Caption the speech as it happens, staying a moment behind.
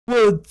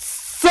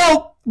What's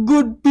up,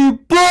 good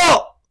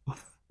people?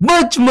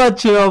 Much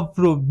love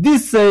from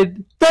this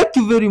side. Thank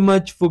you very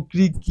much for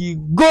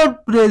clicking. God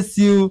bless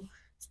you.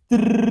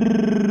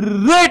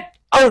 Straight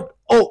out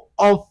of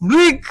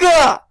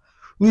Africa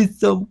with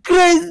some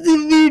crazy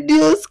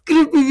videos,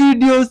 creepy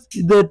videos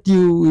that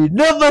you will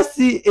never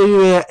see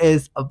anywhere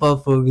else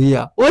apart from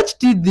here. Watch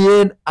till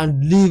the end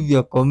and leave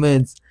your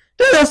comments.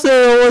 Tell us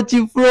where you're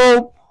watching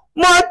from.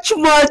 Much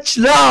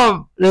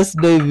love. Let's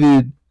dive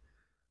in.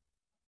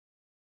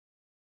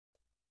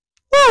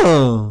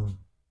 Oh.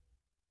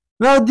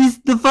 Now this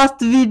is the first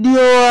video,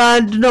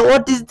 and now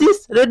what is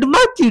this? Red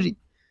Mercury.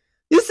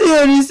 You see,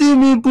 when you see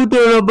me put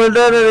on a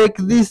bandana like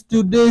this,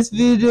 today's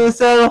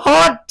videos are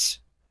hot.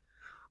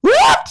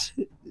 What?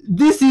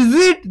 This is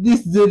it?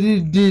 This is the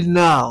real deal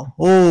now.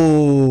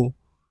 Oh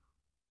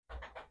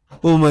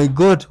my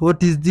god,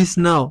 what is this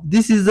now?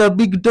 This is a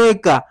big toy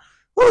car.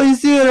 Oh, you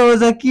see, when I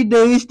was a kid,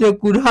 I wished I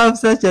could have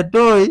such a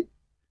toy.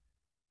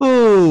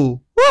 Oh,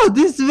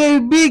 this is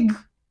very big.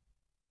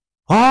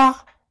 Huh?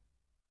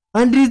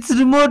 And it's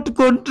remote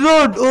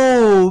controlled.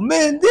 Oh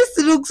man, this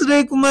looks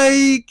like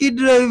my kid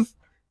life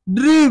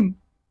dream.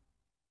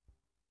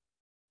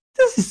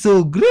 This is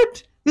so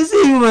great. You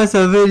see, humans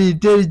are very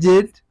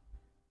intelligent.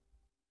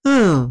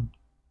 Who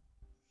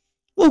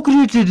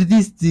created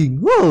this thing?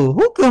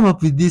 Who came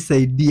up with this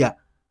idea?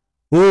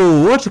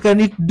 What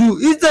can it do?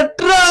 It's a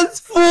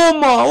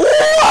transformer.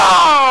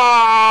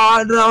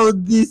 Wow! Now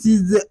this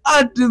is the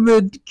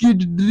ultimate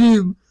kid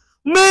dream.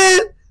 Man,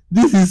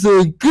 this is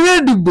so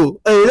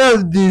incredible. I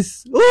love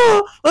this.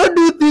 What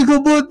do you think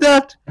about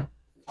that?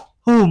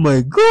 Oh my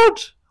god.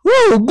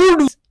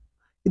 Good.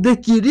 The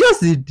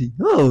curiosity.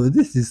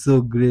 This is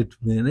so great,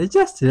 man. I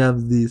just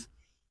love this.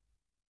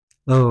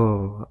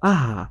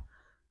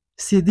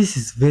 See, this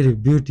is very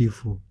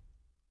beautiful.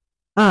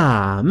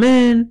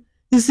 Man.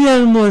 You see,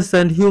 animals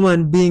and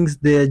human beings,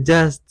 they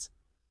just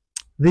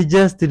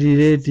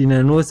relate in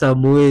an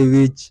awesome way,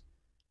 which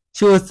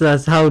shows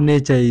us how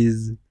nature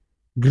is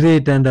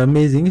great and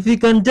amazing. If we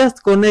can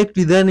just connect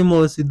with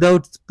animals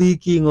without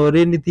speaking or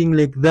anything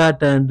like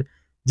that, and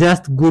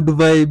just good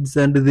vibes,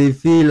 and they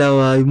feel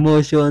our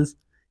emotions,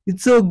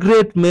 it's so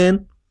great,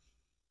 man.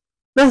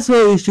 That's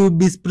why we should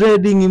be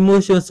spreading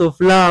emotions of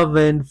love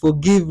and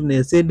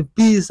forgiveness and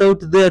peace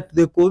out there to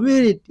the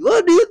community.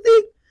 What do you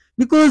think?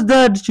 Because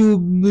that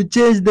should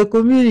change the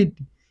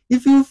community.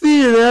 If you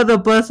feel the other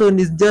person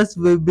is just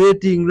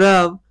vibrating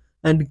love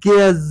and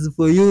cares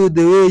for you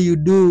the way you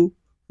do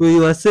for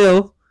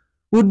yourself,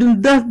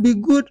 wouldn't that be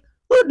good?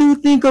 What do you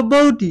think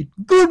about it?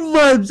 Good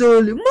vibes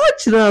only.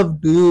 Much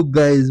love to you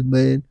guys,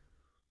 man.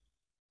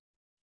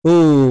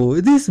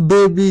 This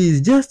baby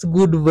is just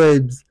good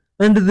vibes.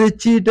 And the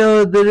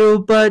cheetah or the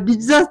leopard,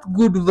 it's just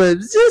good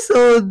vibes. Just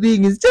all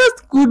things,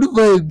 just good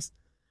vibes.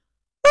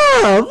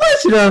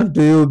 Much love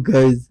to you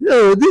guys.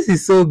 This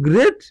is so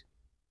great.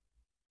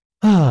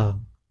 And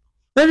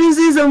you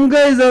see, some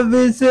guys have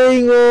been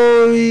saying,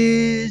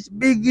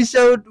 big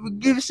shout, we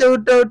give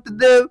shout out to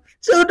them.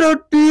 Shout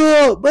out to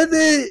you. But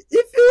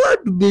if you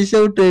want to be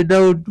shouted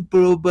out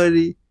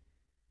properly,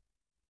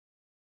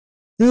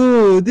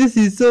 this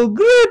is so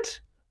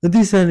great.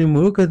 This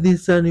animal, look at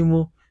this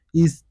animal.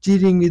 Is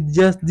chilling with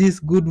just these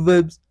good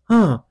vibes.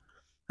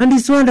 And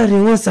he's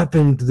wondering what's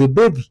happening to the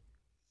baby.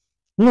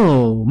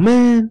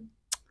 Man.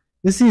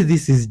 You see,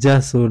 this is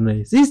just so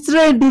nice. He's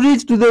trying to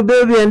reach to the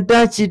baby and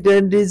touch it,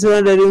 and he's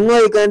wondering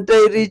why can't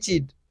I reach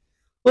it.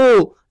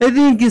 I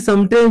think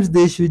sometimes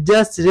they should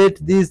just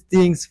let these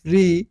things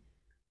free.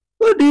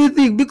 What do you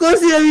think?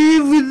 Because I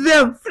live with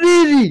them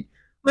freely.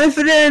 My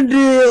friend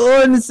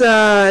owns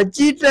a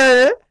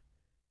cheetah.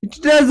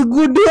 It does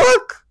good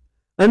work.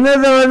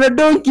 Another one, a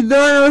donkey, the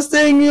one I was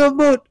telling you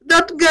about.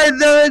 That guy,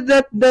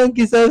 that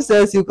donkey serves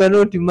us, you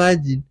cannot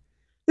imagine.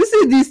 You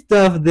see, this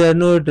stuff, they are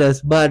not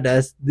as bad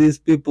as these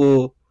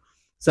people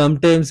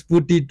sometimes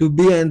put it to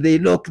be, and they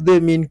lock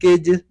them in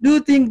cages. Do you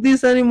think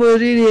these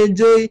animals really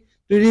enjoy to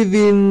live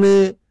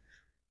in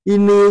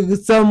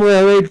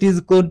somewhere where it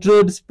is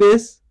controlled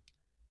space?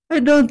 I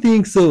don't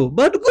think so.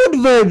 But good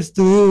vibes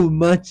to you,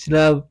 much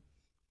love.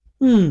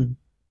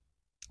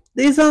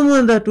 There's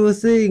someone that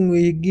was saying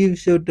we give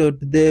shout out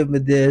to them.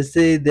 They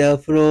say they are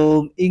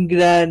from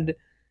England,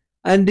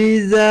 and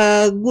he's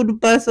a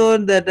good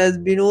person that has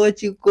been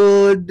watching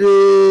called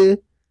Mr.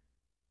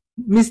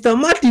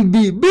 Matty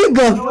B. Big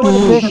up to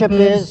you. The bishop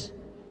is.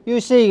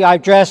 You see, I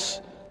dress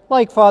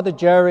like Father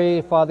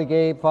Jerry, Father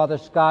Gabe, Father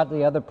Scott,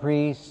 the other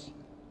priests,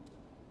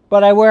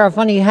 but I wear a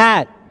funny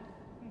hat,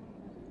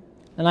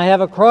 and I have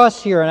a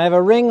cross here, and I have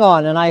a ring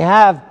on, and I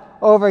have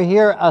over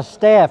here a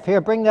staff. Here,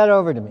 bring that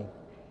over to me.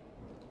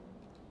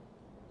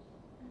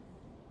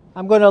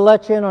 I'm going to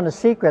let you in on a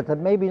secret that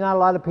maybe not a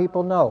lot of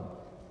people know.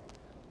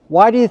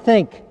 Why do you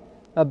think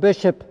a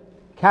bishop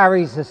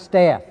carries a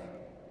staff?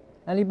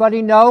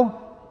 Anybody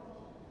know?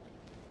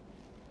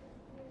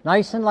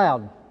 Nice and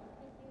loud.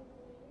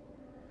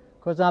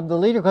 Because I'm the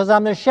leader, because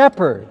I'm the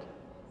shepherd.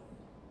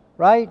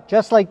 Right?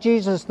 Just like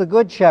Jesus, the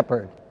good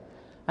shepherd.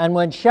 And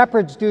when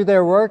shepherds do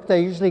their work,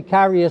 they usually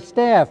carry a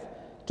staff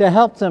to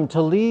help them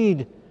to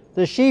lead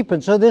the sheep.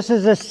 And so this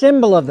is a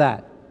symbol of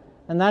that.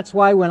 And that's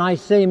why when I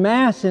say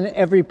Mass in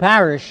every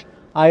parish,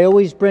 I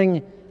always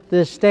bring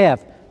this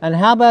staff. And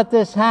how about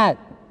this hat?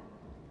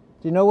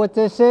 Do you know what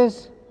this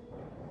is?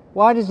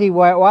 Why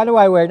do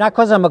I wear it? Not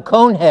because I'm a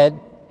conehead.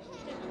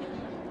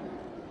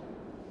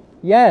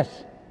 Yes.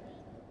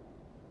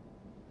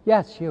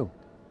 Yes, you.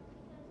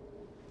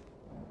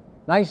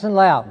 Nice and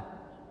loud.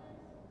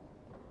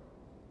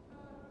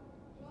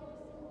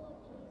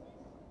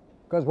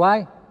 Because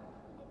why?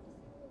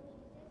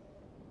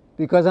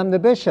 Because I'm the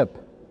bishop.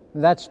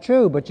 That's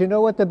true, but you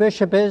know what the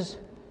bishop is?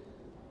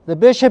 The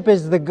bishop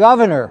is the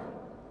governor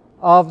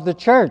of the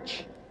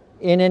church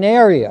in an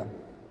area.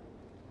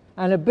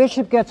 And a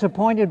bishop gets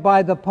appointed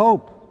by the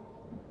Pope.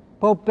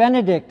 Pope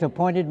Benedict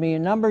appointed me a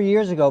number of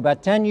years ago,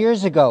 about 10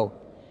 years ago.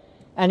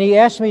 And he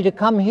asked me to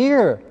come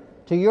here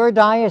to your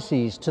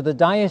diocese, to the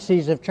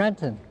Diocese of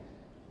Trenton,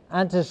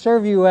 and to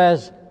serve you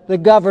as the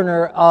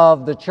governor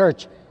of the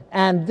church.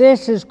 And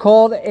this is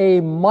called a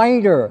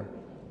mitre.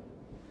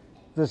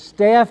 The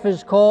staff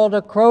is called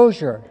a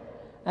crozier.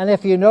 And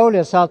if you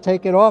notice, I'll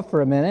take it off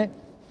for a minute.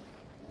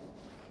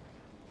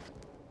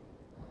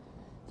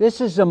 This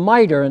is a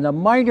mitre, and the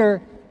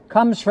mitre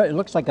comes from, it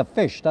looks like a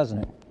fish, doesn't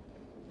it?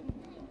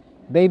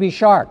 Baby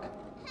shark.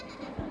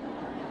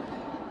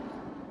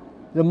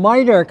 The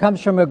mitre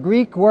comes from a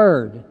Greek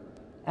word,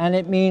 and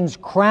it means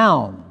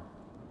crown.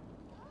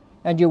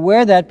 And you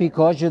wear that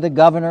because you're the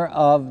governor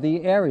of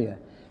the area.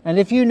 And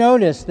if you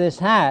notice this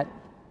hat,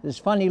 this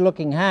funny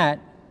looking hat,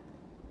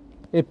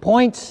 it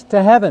points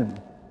to heaven.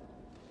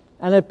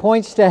 And it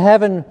points to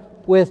heaven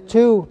with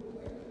two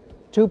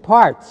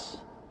parts.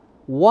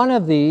 One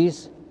of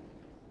these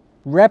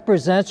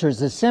represents or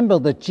is a symbol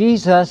that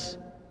Jesus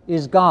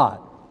is God.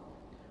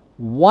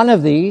 One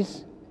of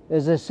these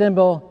is a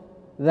symbol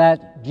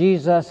that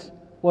Jesus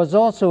was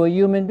also a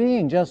human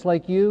being, just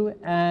like you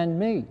and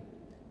me.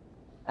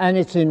 And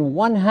it's in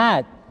one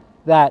hat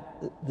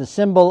that the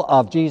symbol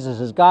of Jesus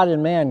as God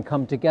and man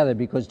come together,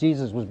 because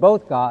Jesus was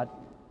both God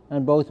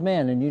and both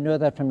man, and you know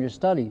that from your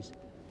studies.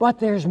 But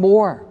there's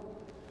more.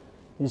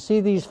 You see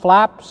these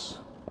flaps?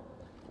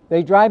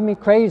 They drive me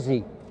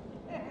crazy,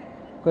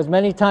 because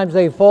many times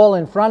they fall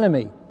in front of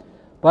me.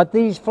 But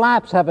these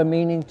flaps have a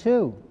meaning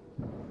too.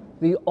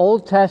 The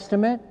Old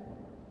Testament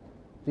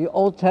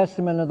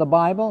of the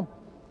Bible,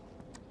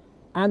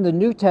 and the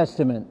New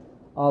Testament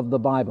of the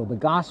Bible, the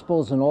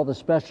Gospels and all the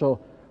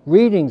special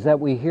readings that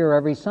we hear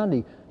every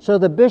Sunday. So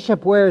the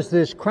bishop wears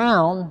this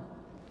crown,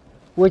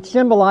 which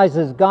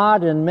symbolizes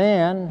God and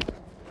man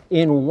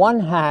in one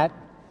hat,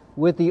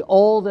 with the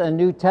Old and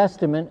New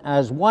Testament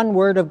as one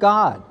word of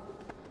God.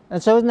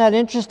 And so isn't that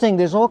interesting?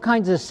 There's all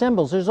kinds of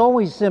symbols. There's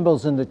always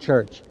symbols in the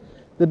church.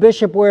 The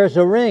bishop wears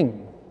a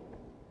ring.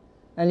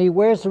 And he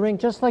wears the ring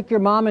just like your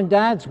mom and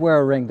dads wear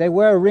a ring. They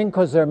wear a ring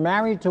because they're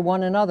married to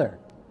one another.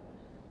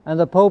 And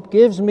the Pope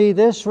gives me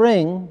this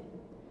ring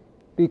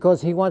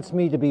because he wants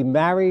me to be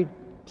married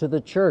to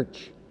the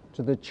church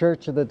of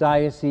the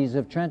Diocese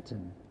of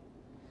Trenton.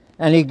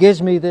 And he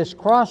gives me this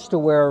cross to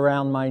wear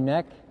around my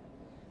neck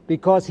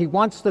because he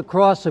wants the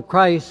cross of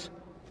Christ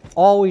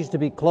always to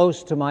be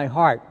close to my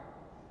heart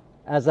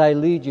as I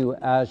lead you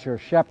as your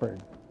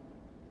shepherd.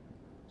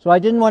 So I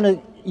didn't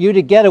want you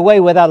to get away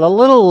without a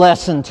little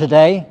lesson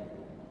today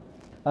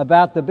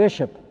about the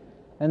bishop.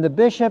 And the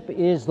bishop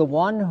is the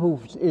one who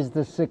is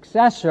the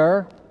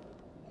successor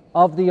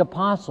of the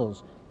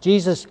apostles.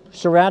 Jesus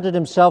surrounded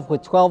himself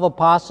with 12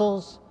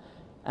 apostles,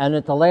 and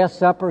at the Last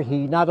Supper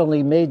he not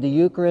only made the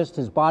Eucharist,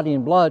 his body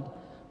and blood,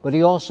 but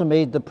he also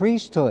made the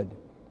priesthood.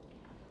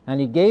 And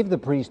he gave the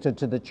priesthood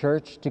to the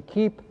church to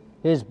keep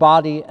his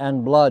body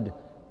and blood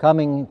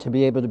coming to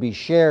be able to be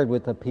shared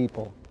with the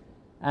people.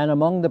 And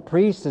among the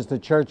priests, as the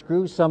church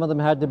grew, some of them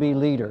had to be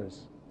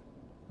leaders.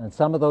 And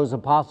some of those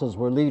apostles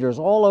were leaders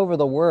all over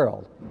the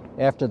world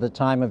after the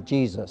time of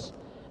Jesus.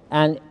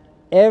 And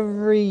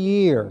every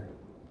year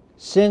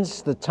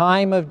since the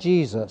time of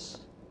Jesus,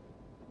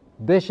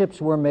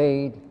 bishops were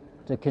made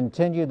to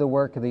continue the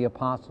work of the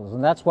apostles.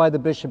 And that's why the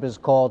bishop is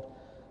called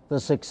the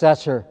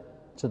successor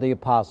to the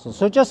apostles.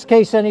 So just in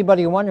case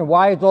anybody wondering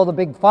why is all the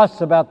big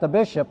fuss about the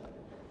bishop,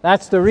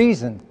 that's the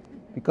reason.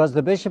 Because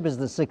the bishop is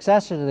the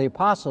successor to the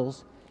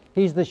apostles.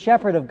 He's the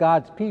shepherd of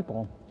God's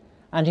people.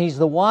 And he's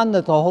the one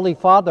that the Holy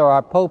Father,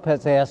 our Pope,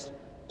 has asked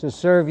to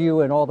serve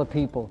you and all the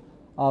people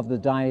of the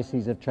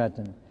Diocese of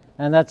Trenton.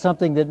 And that's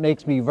something that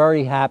makes me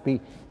very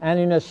happy, and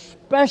in a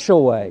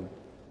special way,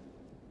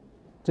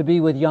 to be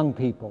with young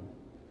people.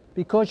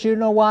 Because you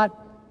know what?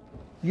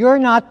 You're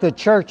not the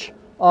church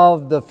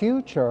of the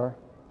future.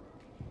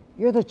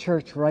 You're the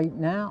church right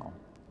now.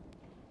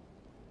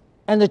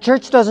 And the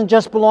church doesn't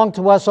just belong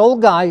to us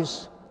old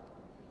guys.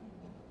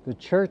 The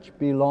church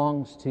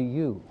belongs to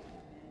you.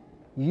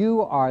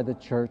 You are the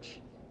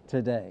church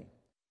today.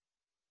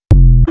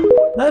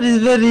 That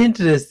is very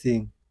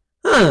interesting.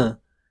 Huh.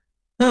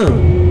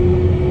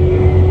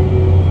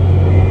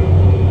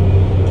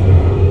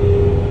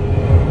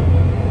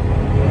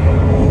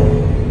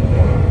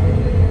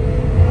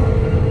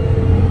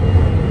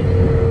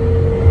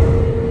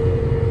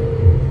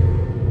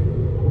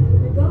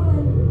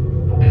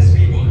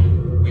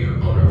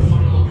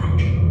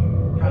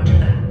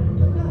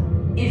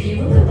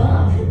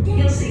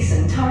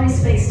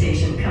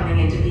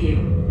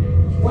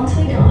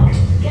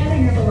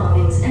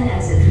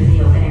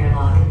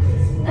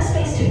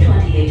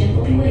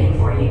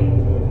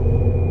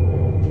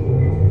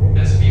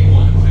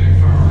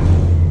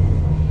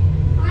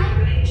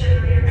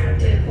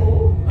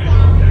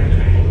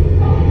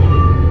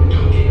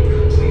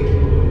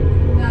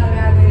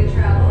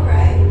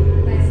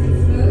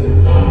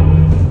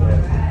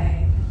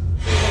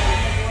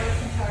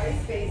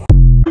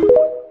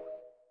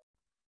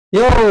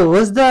 Yo,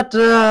 was that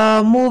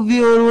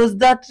movie or was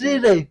that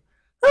real life?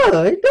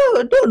 Oh, I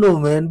don't know,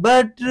 man.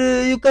 But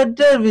you can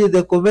tell me in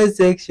the comment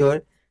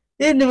section.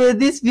 Anyway,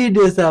 these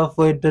videos are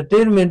for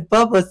entertainment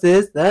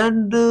purposes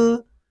and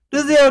to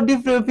see how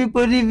different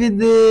people live in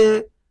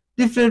the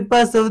different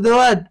parts of the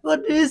world.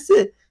 What do you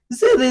say? You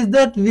say there's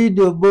that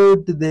video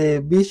about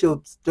the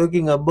bishops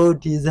talking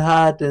about his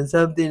heart and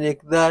something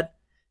like that.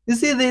 You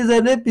see, there's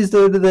an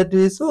episode that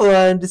we saw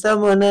and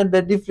someone had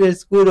a different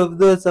school of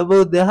thoughts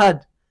about the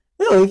heart.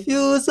 Yo, if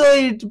you saw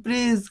it,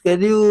 please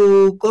can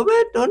you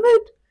comment on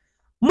it?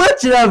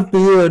 Much love to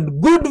you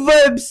and good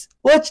vibes.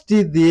 Watch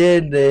till the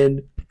end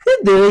and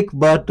hit the like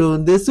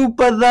button, the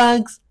super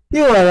thanks.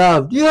 You are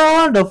loved. You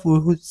are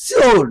wonderful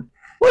soul.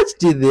 Watch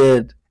till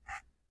the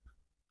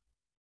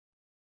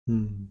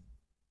end.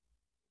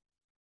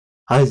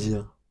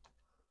 Aja.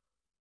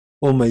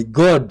 Oh my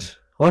god.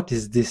 What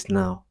is this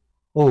now?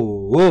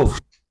 Oh.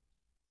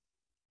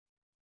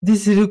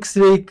 This looks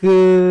like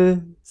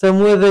some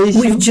weather issue.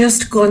 We've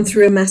just gone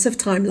through a massive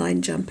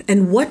timeline jump,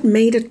 and what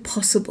made it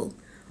possible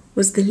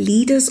was the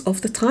leaders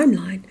of the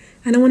timeline.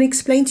 And I want to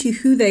explain to you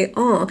who they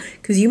are,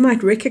 because you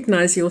might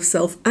recognize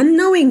yourself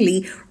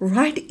unknowingly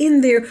right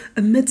in there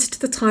amidst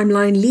the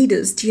timeline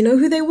leaders. Do you know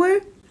who they were?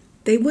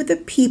 They were the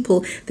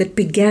people that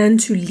began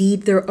to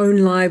lead their own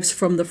lives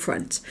from the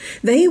front.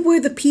 They were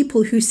the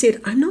people who said,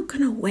 I'm not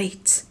going to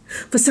wait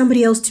for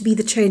somebody else to be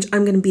the change.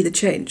 I'm going to be the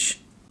change.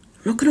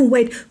 I'm not going to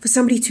wait for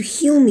somebody to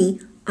heal me.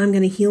 I'm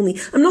going to heal me.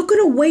 I'm not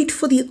going to wait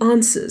for the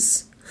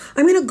answers.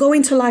 I'm going to go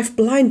into life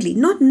blindly,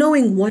 not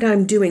knowing what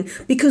I'm doing,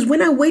 because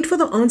when I wait for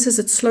the answers,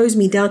 it slows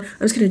me down. I'm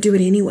just going to do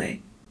it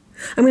anyway.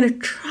 I'm going to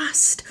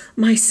trust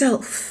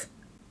myself.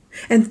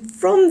 And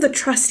from the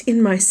trust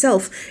in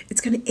myself,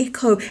 it's going to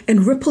echo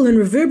and ripple and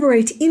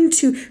reverberate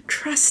into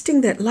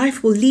trusting that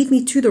life will lead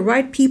me to the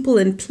right people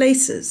and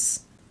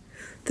places.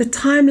 The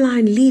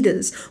timeline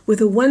leaders were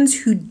the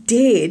ones who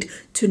dared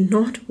to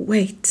not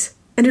wait.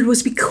 And it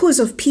was because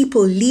of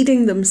people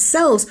leading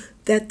themselves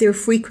that their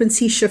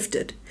frequency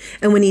shifted.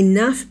 And when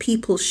enough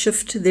people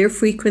shift their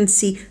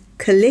frequency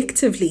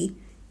collectively,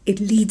 it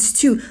leads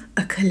to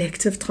a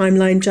collective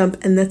timeline jump.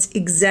 And that's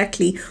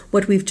exactly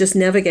what we've just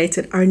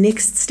navigated. Our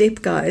next step,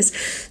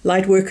 guys,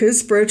 light workers,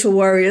 spiritual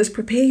warriors,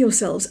 prepare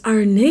yourselves.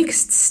 Our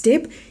next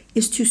step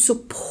is to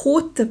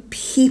support the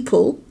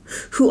people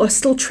who are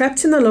still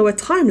trapped in the lower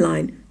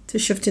timeline to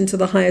shift into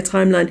the higher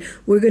timeline.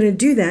 We're going to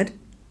do that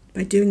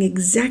by doing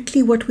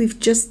exactly what we've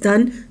just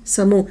done.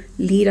 Some more,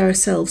 lead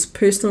ourselves,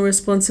 personal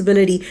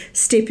responsibility,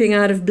 stepping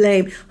out of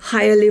blame,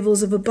 higher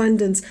levels of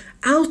abundance,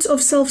 out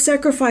of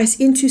self-sacrifice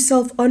into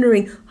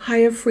self-honoring,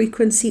 higher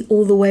frequency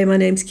all the way. My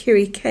name's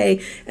Kerry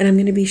Kay, and I'm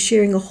going to be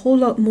sharing a whole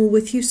lot more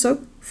with you,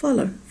 so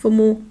follow for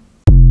more.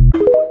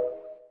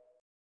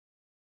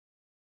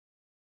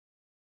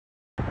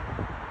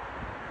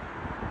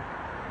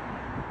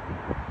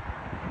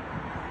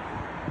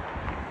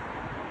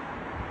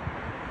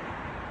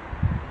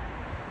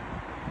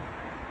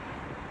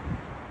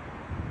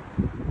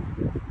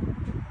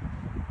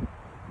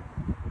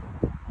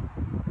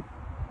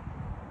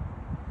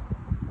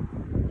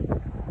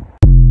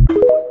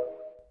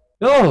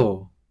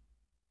 Oh,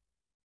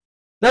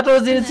 that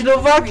was in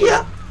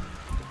Slovakia?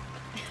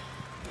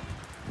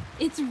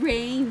 It's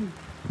rain.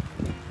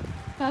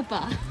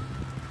 Papa,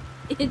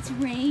 it's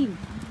rain.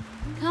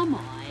 Come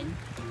on.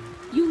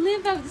 You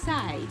live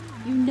outside,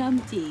 you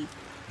numpty.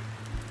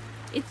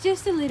 It's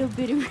just a little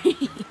bit of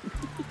rain.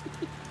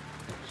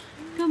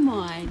 Come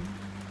on.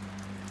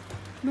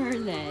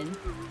 Merlin.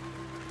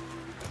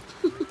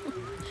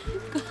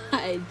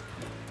 God.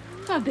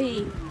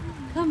 Puppy.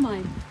 Come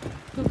on.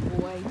 Good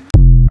boy.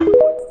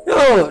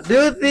 Oh, do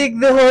you think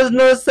the host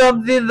knows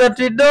something that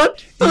we don't?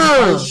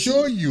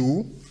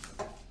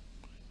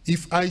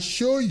 If I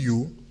show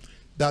you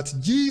that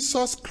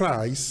Jesus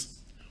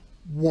Christ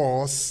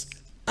was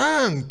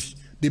hanged,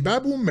 the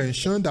Bible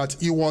mentioned that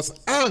he was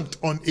hanged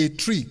on a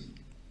tree.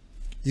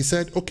 He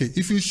said, okay,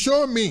 if you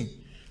show me,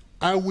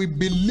 I will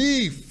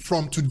believe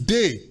from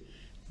today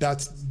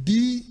that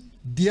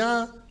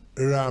there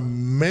are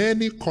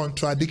many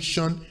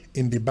contradictions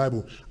in the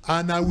Bible,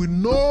 and I will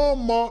no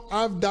more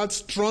have that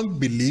strong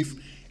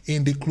belief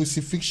in the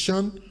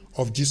crucifixion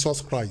of Jesus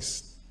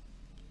Christ.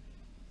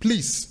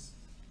 Please,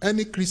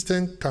 any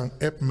Christian can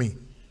help me.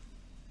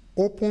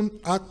 Open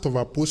Acts of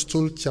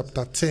Apostles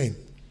chapter 10.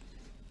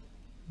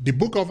 The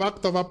book of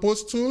Acts of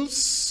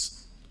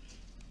Apostles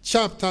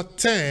chapter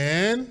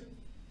 10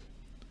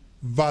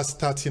 verse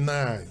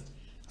 39.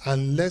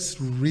 And let's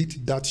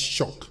read that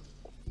shock.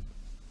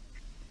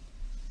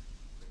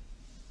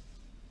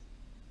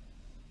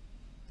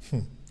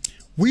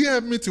 Will you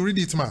help me to read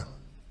it, ma?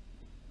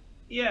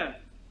 Yeah.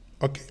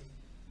 Okay.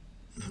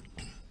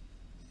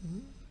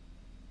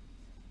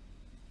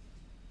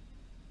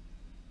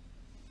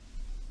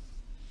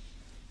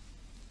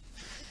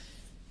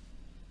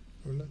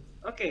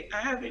 Okay,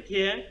 I have it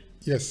here.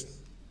 Yes.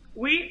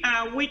 We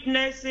are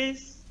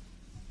witnesses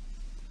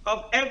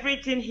of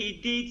everything he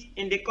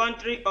did in the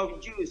country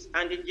of Jews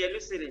and in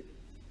Jerusalem.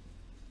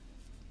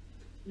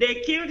 They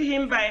killed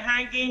him by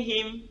hanging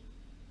him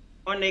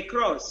on a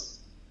cross.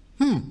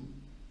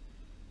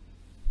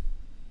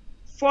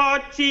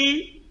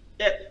 40,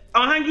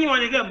 hanging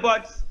on a cross,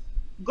 but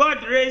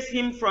God raised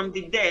him from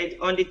the dead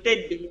on the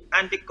third day,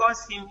 and they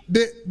caused him.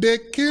 They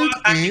killed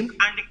him,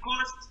 and they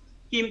caused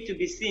him to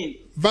be seen.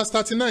 Verse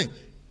 39.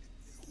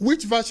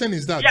 Which version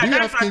is that? Yeah, do you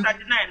that's have verse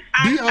 39.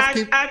 Do you have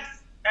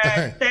Acts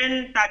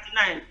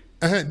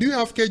 10:39. Do you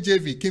have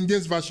KJV, King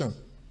James Version?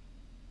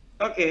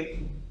 Okay.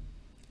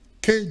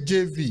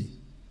 KJV.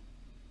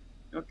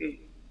 Okay.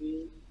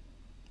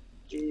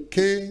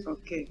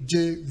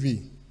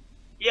 KJV.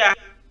 Yeah,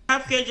 I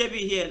have KJV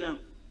here now.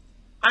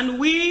 And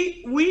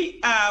we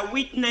are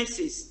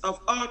witnesses of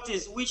all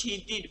things which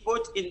he did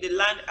both in the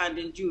land and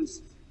in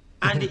Jews,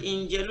 and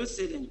in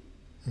Jerusalem,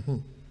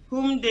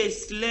 whom they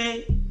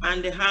slay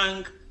and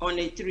hang on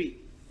a tree.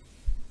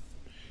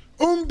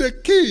 Whom they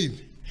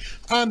killed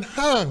and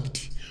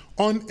hanged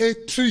on a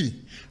tree.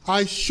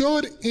 I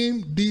showed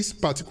him this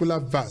particular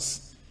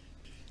verse.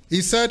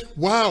 He said,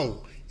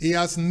 wow, he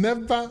has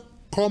never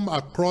come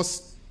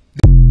across.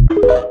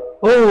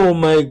 Oh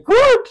my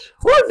God!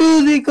 What do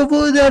you think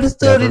about that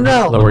story Never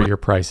now? lower your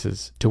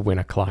prices to win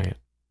a client.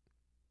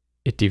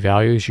 It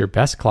devalues your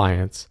best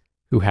clients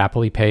who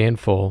happily pay in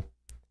full,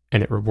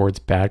 and it rewards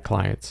bad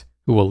clients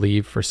who will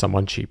leave for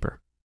someone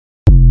cheaper.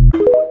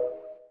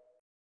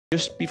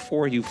 Just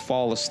before you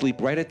fall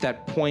asleep, right at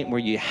that point where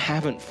you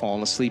haven't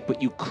fallen asleep,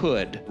 but you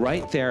could,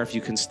 right there, if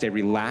you can stay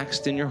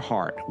relaxed in your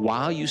heart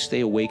while you stay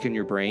awake in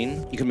your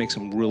brain, you can make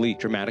some really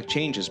dramatic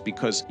changes,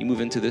 because you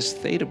move into this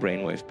theta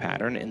brainwave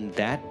pattern, and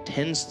that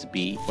tends to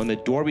be when the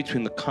door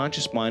between the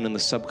conscious mind and the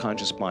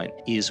subconscious mind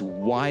is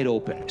wide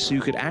open. So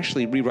you could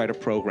actually rewrite a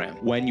program.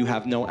 When you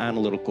have no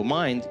analytical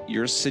mind,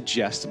 you're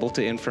suggestible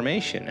to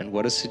information. And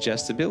what is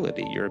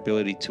suggestibility? Your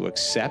ability to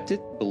accept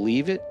it,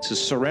 believe it, to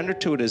surrender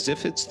to it as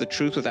if it's the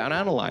truth without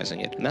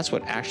analyzing it. And that's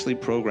what actually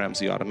programs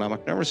the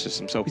autonomic nervous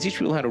system. So we teach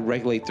people how to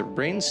regulate their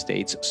brain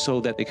states so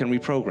that they can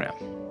reprogram.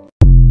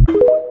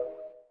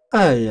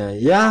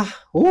 Yeah.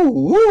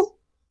 Ooh.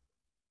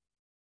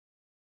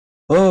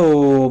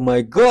 Oh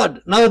my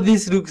God. Now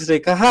this looks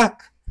like a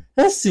hack.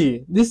 Let's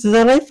see. This is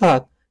a life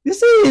hack. You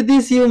see,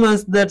 these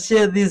humans that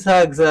share these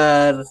hacks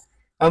are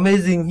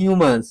amazing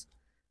humans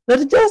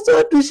that just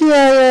want to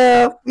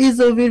share a piece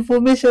of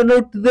information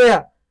out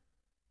there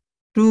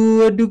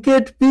to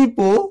educate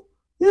people.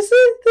 You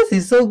see, this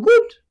is so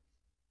good.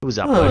 It was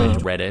uploaded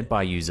to Reddit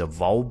by user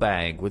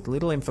Volbag with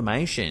little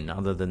information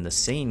other than the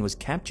scene was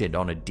captured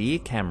on a deer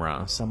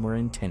camera somewhere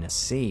in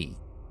Tennessee.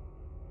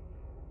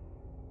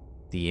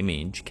 The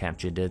image,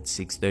 captured at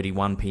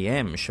 6:31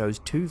 PM, shows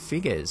two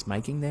figures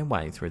making their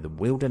way through the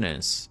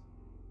wilderness.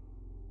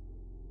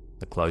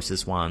 The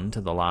closest one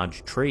to the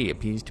large tree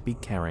appears to be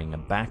carrying a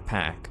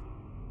backpack.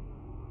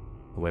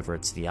 However,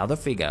 it's the other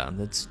figure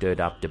that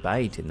stirred up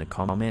debate in the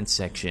comments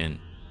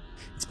section.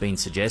 It's been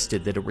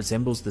suggested that it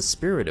resembles the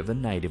spirit of a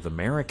Native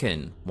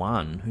American,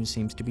 one who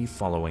seems to be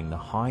following the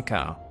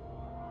hiker.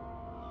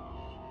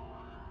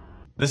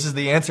 This is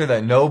the answer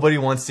that nobody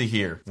wants to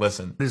hear.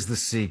 Listen. What is the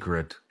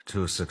secret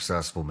to a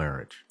successful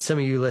marriage? Some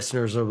of you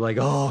listeners are like,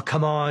 oh,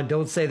 come on,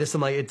 don't say this.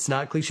 I'm like, it's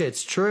not cliche,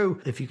 it's true.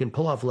 If you can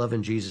pull off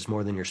loving Jesus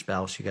more than your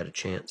spouse, you got a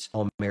chance.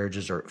 All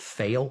marriages are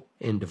fail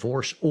in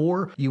divorce,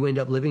 or you end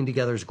up living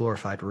together as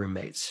glorified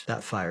roommates.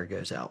 That fire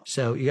goes out.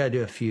 So you got to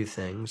do a few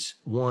things.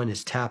 One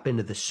is tap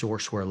into the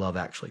source where love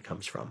actually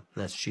comes from.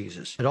 That's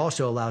Jesus. It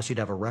also allows you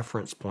to have a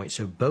reference point.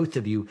 So both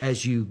of you,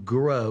 as you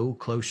grow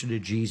closer to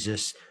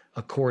Jesus,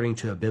 according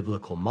to a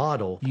biblical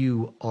model,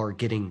 you are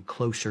getting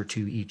closer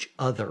to each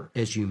other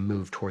as you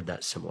move toward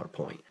that similar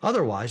point.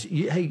 Otherwise,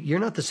 hey, you're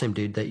not the same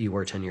dude that you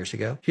were 10 years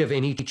ago. Do you have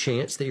any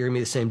chance that you're going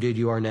to be the same dude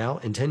you are now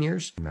in 10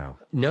 years? No.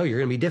 No, you're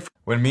going to be different.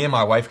 When me and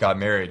my wife got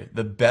married,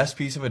 the best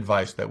piece of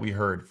advice that we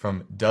heard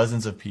from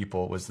dozens of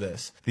people was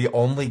this: the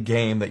only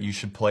game that you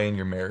should play in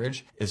your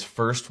marriage is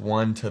first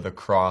one to the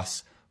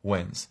cross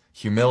wins.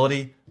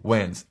 Humility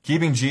wins.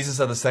 Keeping Jesus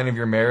at the center of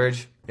your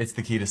marriage, it's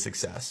the key to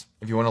success.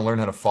 If you want to learn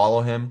how to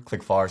follow him,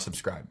 click follow or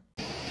subscribe.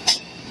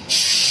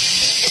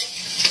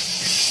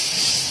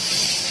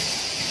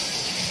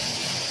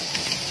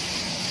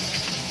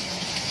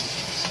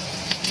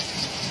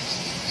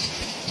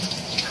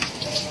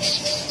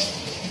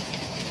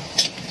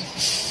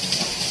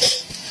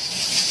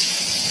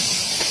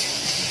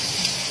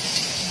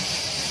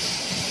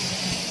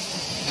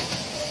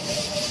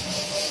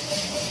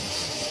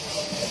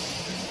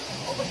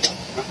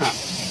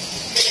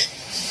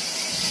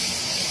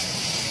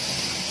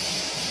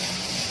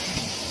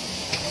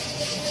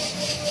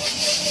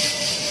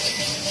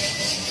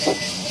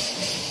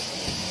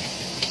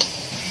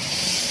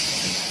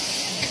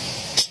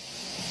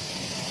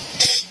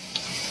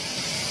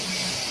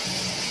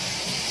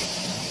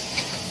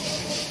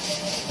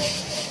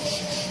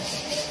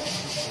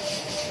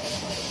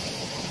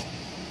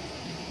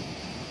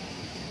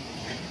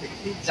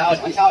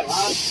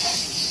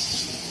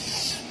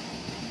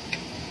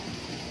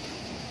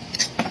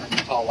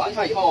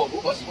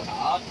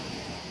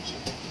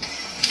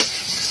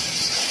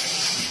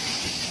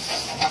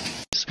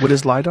 What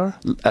is LiDAR?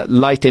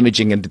 Light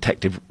imaging and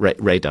detective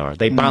radar.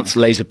 They bounce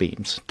laser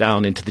beams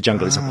down into the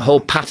jungle. There's a whole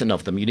pattern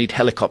of them. You need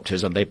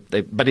helicopters, and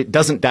but it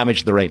doesn't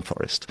damage the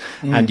rainforest.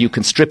 And you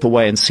can strip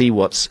away and see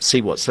what's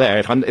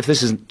there. If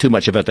this isn't too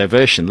much of a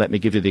diversion, let me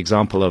give you the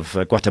example of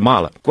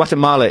Guatemala.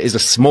 Guatemala is a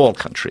small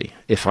country.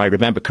 If I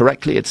remember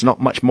correctly, it's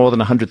not much more than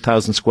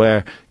 100,000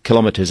 square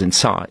kilometers in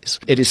size.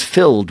 It is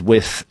filled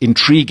with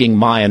intriguing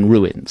Mayan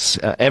ruins.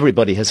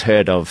 Everybody has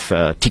heard of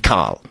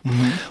Tikal.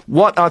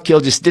 What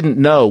archaeologists didn't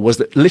know was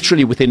that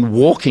literally within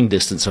walking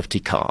distance of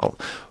Tikal,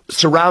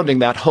 surrounding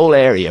that whole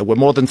area, were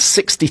more than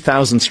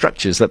 60,000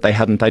 structures that they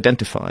hadn't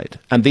identified.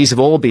 And these have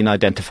all been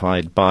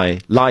identified by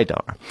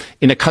LiDAR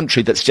in a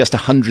country that's just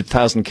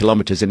 100,000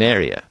 kilometers in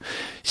area.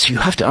 So you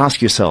have to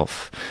ask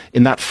yourself,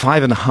 in that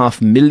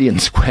 5.5 million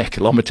square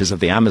kilometers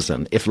of the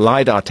Amazon, if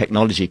LiDAR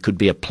technology could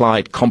be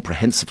applied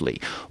comprehensively,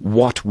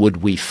 what would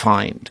we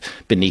find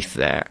beneath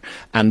there?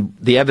 And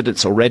the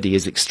evidence already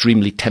is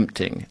extremely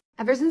tempting.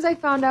 Ever since I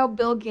found out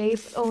Bill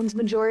Gates owns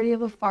majority of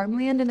the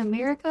farmland in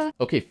America.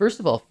 Okay, first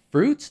of all,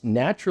 fruits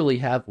naturally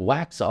have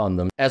wax on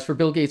them. As for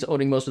Bill Gates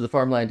owning most of the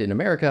farmland in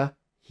America,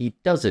 he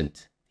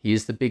doesn't. He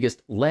is the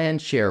biggest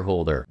land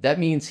shareholder. That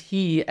means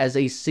he, as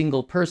a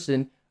single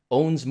person,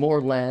 owns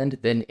more land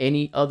than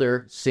any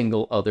other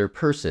single other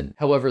person.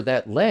 However,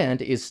 that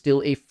land is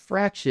still a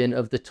fraction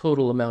of the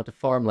total amount of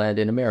farmland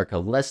in America,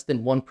 less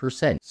than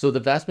 1%. So the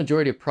vast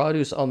majority of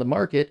produce on the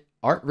market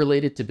aren't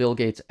related to Bill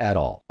Gates at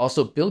all.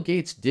 Also, Bill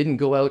Gates didn't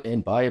go out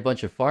and buy a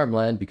bunch of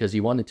farmland because he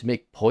wanted to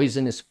make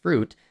poisonous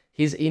fruit.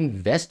 His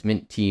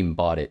investment team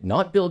bought it.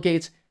 Not Bill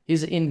Gates,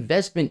 his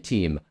investment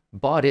team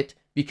bought it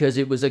because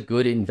it was a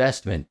good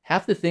investment.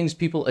 Half the things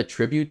people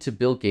attribute to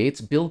Bill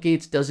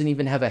Gates doesn't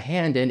even have a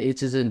hand in.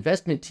 It's his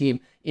investment team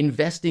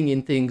investing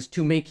in things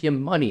to make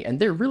him money, and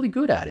they're really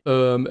good at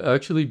it.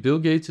 Actually, Bill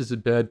Gates is a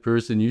bad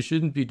person. You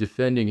shouldn't be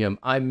defending him.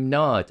 I'm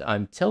not.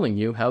 I'm telling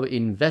you how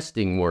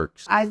investing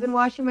works. I've been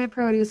washing my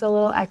produce a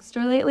little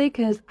extra lately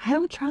because I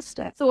don't trust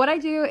it. So what I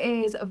do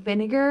is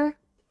vinegar,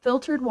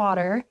 filtered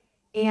water,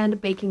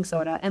 and baking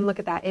soda. And look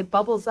at that, it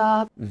bubbles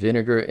up.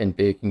 Vinegar and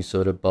baking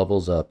soda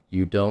bubbles up.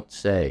 You don't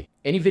say.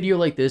 Any video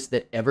like this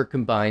that ever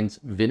combines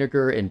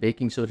vinegar and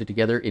baking soda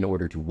together in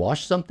order to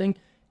wash something,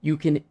 you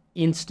can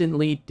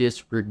instantly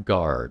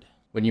disregard.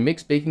 When you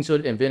mix baking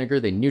soda and vinegar,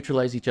 they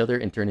neutralize each other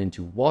and turn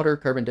into water,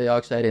 carbon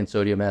dioxide, and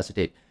sodium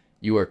acetate.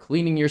 You are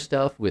cleaning your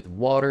stuff with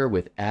water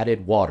with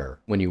added water.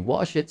 When you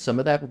wash it, some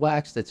of that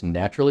wax that's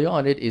naturally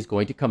on it is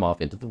going to come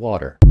off into the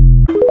water.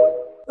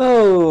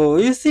 Oh,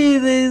 you see,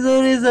 there is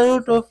always a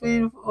lot of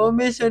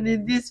information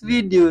in these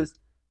videos,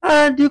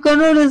 and you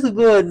can always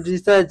go and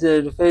research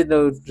and find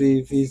out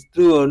if it's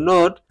true or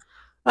not.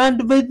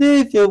 And by the way,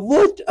 if you have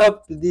watched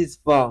up to this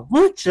far,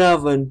 much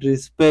love and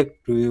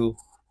respect to you.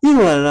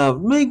 You are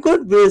loved. May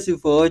God bless you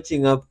for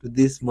watching up to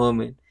this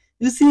moment.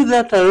 You see,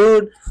 that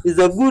alone is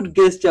a good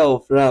gesture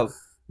of love,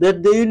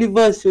 that the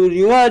universe will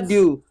reward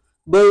you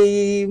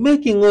by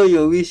making all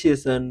your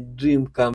wishes and dreams come